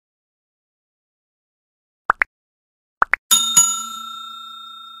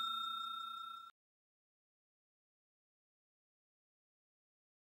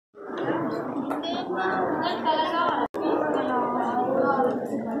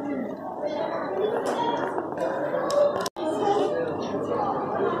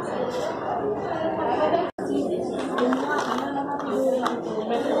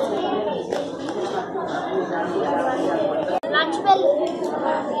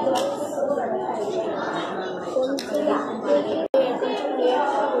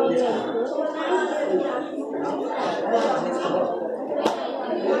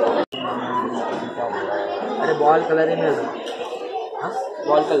अरे ball colour ही नहीं हाँ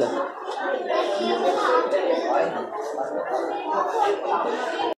ball colour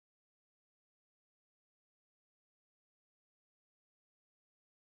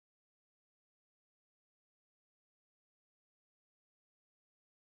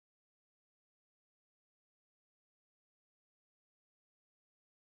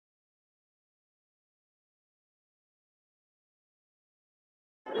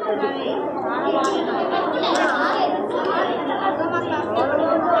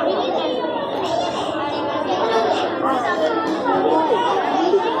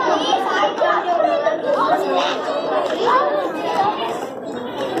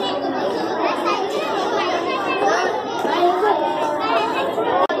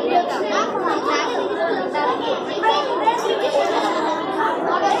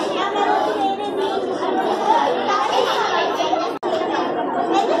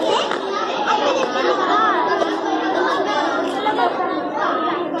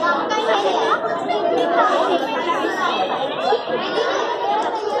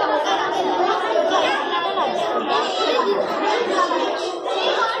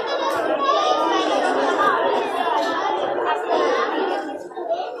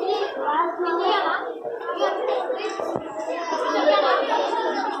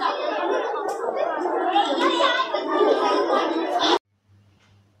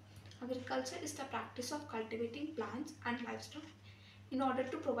Agriculture is the practice of cultivating plants and livestock in order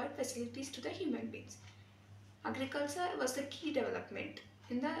to provide facilities to the human beings. Agriculture was the key development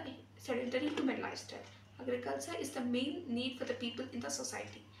in the sedentary human lifestyle. Agriculture is the main need for the people in the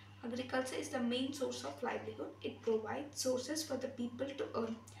society. Agriculture is the main source of livelihood. It provides sources for the people to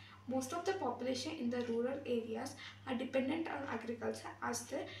earn. Most of the population in the rural areas are dependent on agriculture as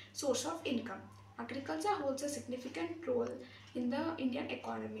the source of income. Agriculture holds a significant role in the Indian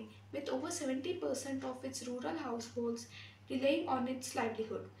economy, with over 70% of its rural households relying on its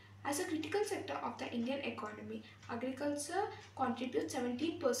livelihood. As a critical sector of the Indian economy, agriculture contributes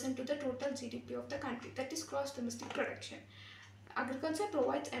 70% to the total GDP of the country, that is gross domestic production. Agriculture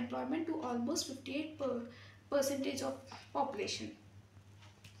provides employment to almost 58% of population.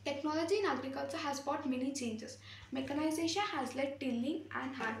 Technology in agriculture has brought many changes. Mechanization has led tilling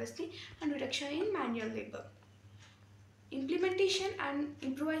and harvesting and reduction in manual labor. Implementation and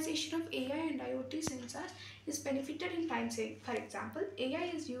improvisation of AI and IoT sensors is benefited in time saving. For example,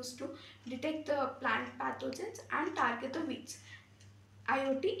 AI is used to detect the plant pathogens and target the weeds.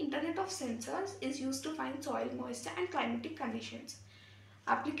 IoT, Internet of Sensors, is used to find soil moisture and climatic conditions.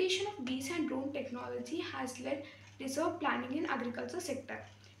 Application of bees and drone technology has led reserve planning in agriculture sector.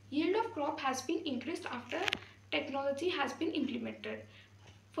 Yield of crop has been increased after technology has been implemented.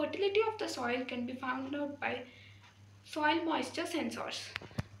 Fertility of the soil can be found out by soil moisture sensors.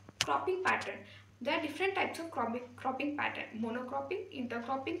 Cropping pattern. There are different types of cropping pattern: monocropping,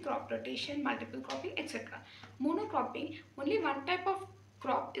 intercropping, crop rotation, multiple cropping, etc. Monocropping, only one type of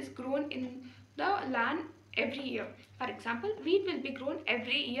crop is grown in the land every year. For example, wheat will be grown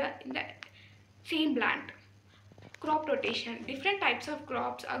every year in the same land. Crop rotation, different types of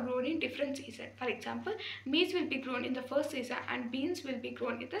crops are grown in different seasons. For example, maize will be grown in the first season and beans will be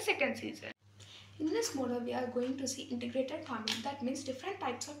grown in the second season. In this model, we are going to see integrated farming. That means different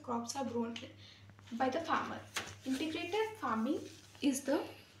types of crops are grown by the farmer. Integrated farming is the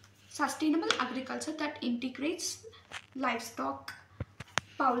sustainable agriculture that integrates livestock,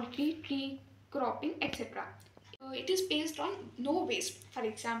 poultry, tree cropping, etc. It is based on no waste. For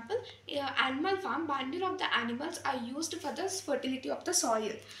example, animal farm, bundle of the animals are used for the fertility of the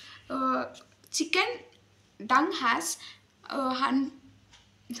soil. Chicken dung has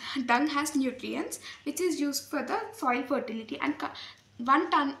nutrients which is used for the soil fertility, and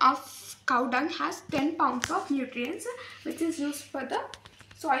 1 ton of cow dung has 10 pounds of nutrients which is used for the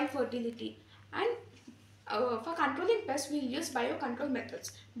soil fertility. And for controlling pests, we use biocontrol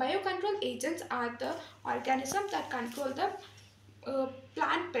methods. Biocontrol agents are the organisms that control the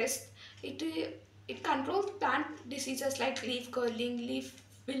plant pests. It controls plant diseases like leaf curling, leaf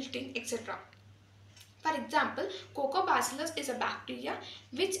wilting, etc. For example, Coccobacillus is a bacteria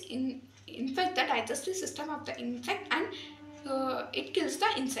which infects the digestive system of the insect, and it kills the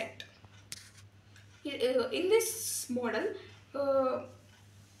insect. In this model,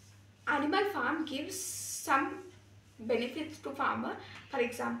 animal farm gives some benefits to farmer. For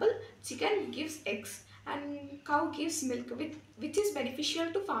example, chicken gives eggs and cow gives milk, which is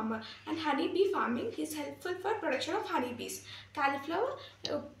beneficial to farmer, and honeybee farming is helpful for production of honeybees. Cauliflower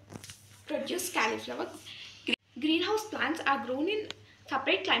produce cauliflower. Greenhouse plants are grown in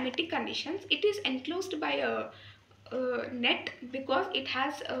separate climatic conditions. It is enclosed by a net because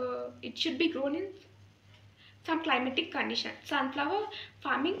it should be grown in some climatic conditions. Sunflower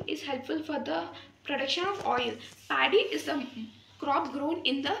farming is helpful for the production of oil. Paddy is a crop grown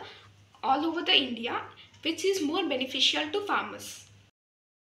in the all over the India, which is more beneficial to farmers.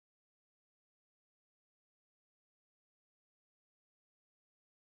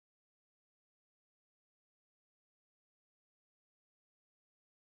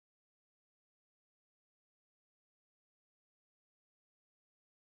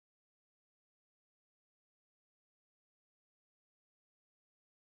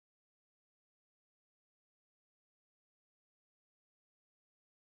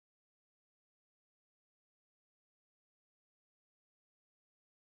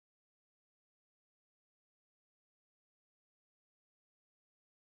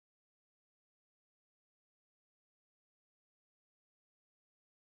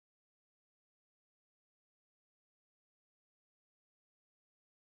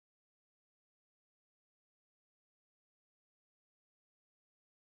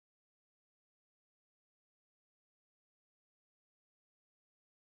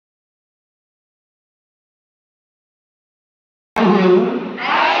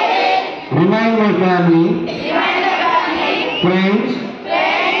 Remind my family, friends,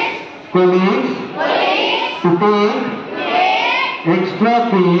 colleagues, to take extra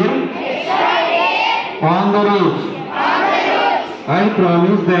care on the roads. I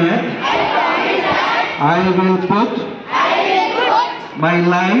promise that I will put my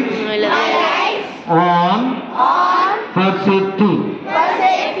life on for safety.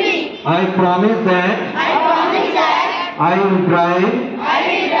 I promise that I will drive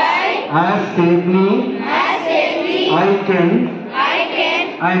as safely I can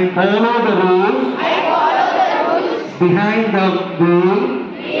and follow the rules behind the wheel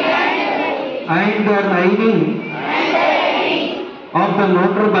and the riding of the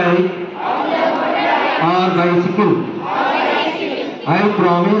motorbike or bicycle. I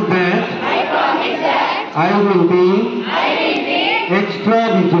promise that I will be extra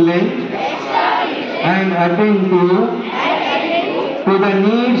vigilant and attentive to the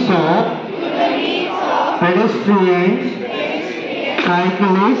needs of pedestrians,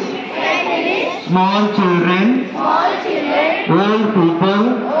 cyclists, small children, old people,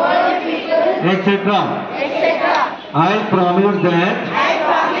 etc. I promise that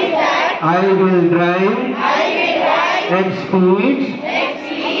I will drive at speeds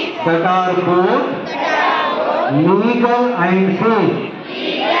that are both legal and safe.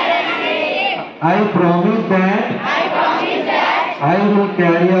 I promise that I will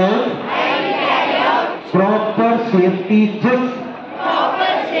carry out proper safety checks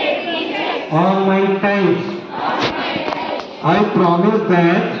on my tires. I promise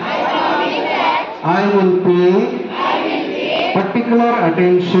that I will pay particular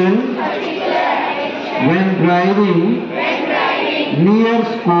attention when driving near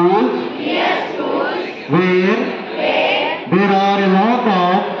schools where there are a lot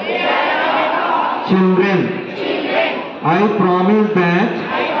of children. I promise that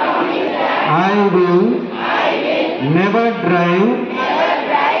I will never drive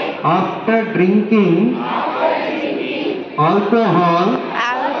after drinking alcohol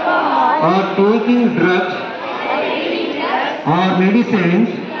or taking drugs or medicines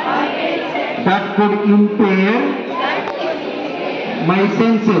that could impair my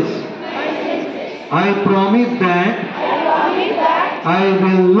senses. I promise that I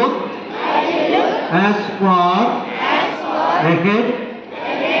will look as far ahead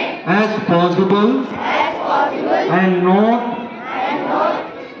as possible and not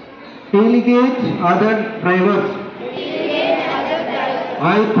delegate other drivers.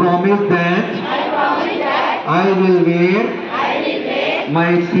 I promise that I will wear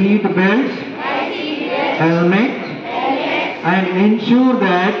my seat belts, helmet, and ensure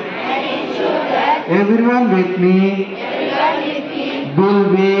that everyone with me will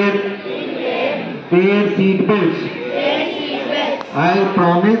wear their seat belts. I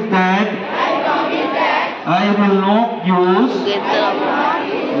promise that I will not use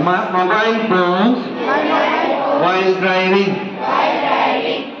mobile phones while driving.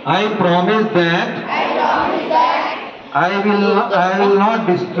 I promise that I will not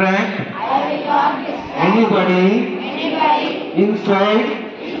distract anybody inside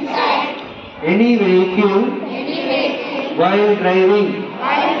any vehicle while driving.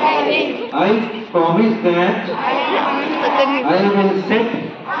 I promise that I will set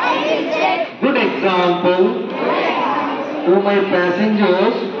good example to my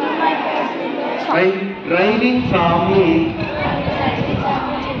passengers by driving calmly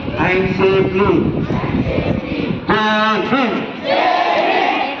and safely. Jai Hind!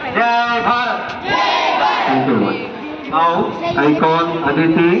 Jai Bharat! Thank you very much. Now I call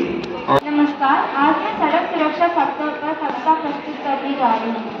Aditi. नमस्कार, आज मैं सड़क सुरक्षा सप्ताह पर कविता प्रस्तुत करने जा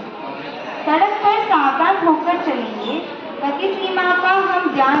रही हूँ। सड़क पर सावधान होकर चलेंगे, गति सीमा का हम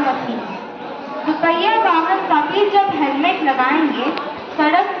ध्यान रखेंगे। दुपहिया वाहन तभी जब हेलमेट लगाएंगे,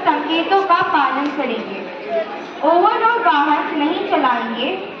 सड़क संकेतों का पालन करेंगे। ओवरलोड वाहन नहीं चलाएंगे,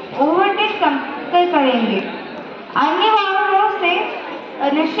 ओवरटेक करेंगे। अन्य वाहनों से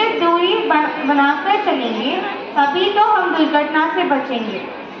निश्चित दूरी बनाकर चलेंगे, तभी तो हम दुर्घटना से बचेंगे।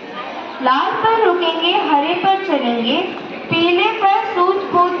 लाल पर रुकेंगे, हरे पर चलेंगे, पीले पर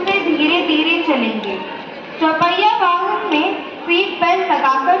सूझबूझ से धीरे धीरे चलेंगे। चौपहिया वाहन में सीट बेल्ट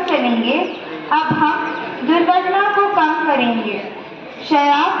लगाकर चलेंगे। अब हम दुर्घटना को कम करेंगे।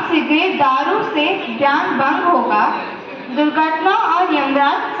 शराब, सिगरेट, दारू से ध्यान भंग होगा, दुर्घटना और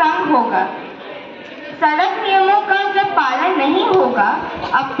यमराज संग होगा। सड़क नियमों का जब पालन नहीं होगा,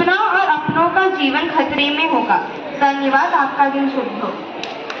 अपना और अपनों का जीवन खतरे में होगा। धन्यवाद, आपका दिन शुभ हो।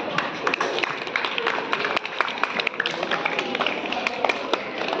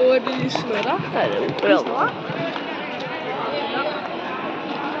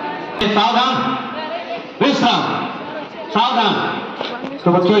 सावधान, विश्राम, सावधान।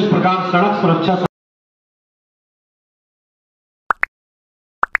 तो बच्चों, इस प्रकार सड़क सुरक्षा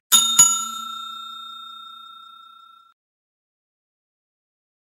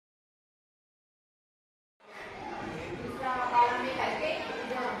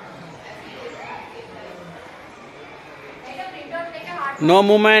No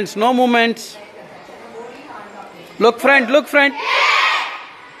movements, no movements. Look front, look front.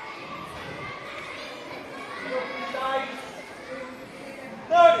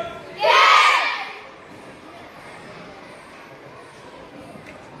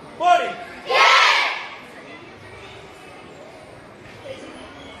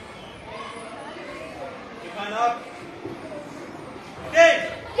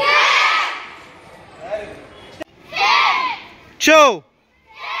 Two,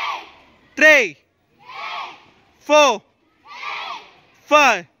 3, 4,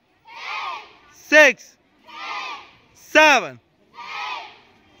 5, 6, 7,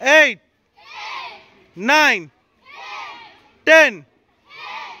 8, 9, 10.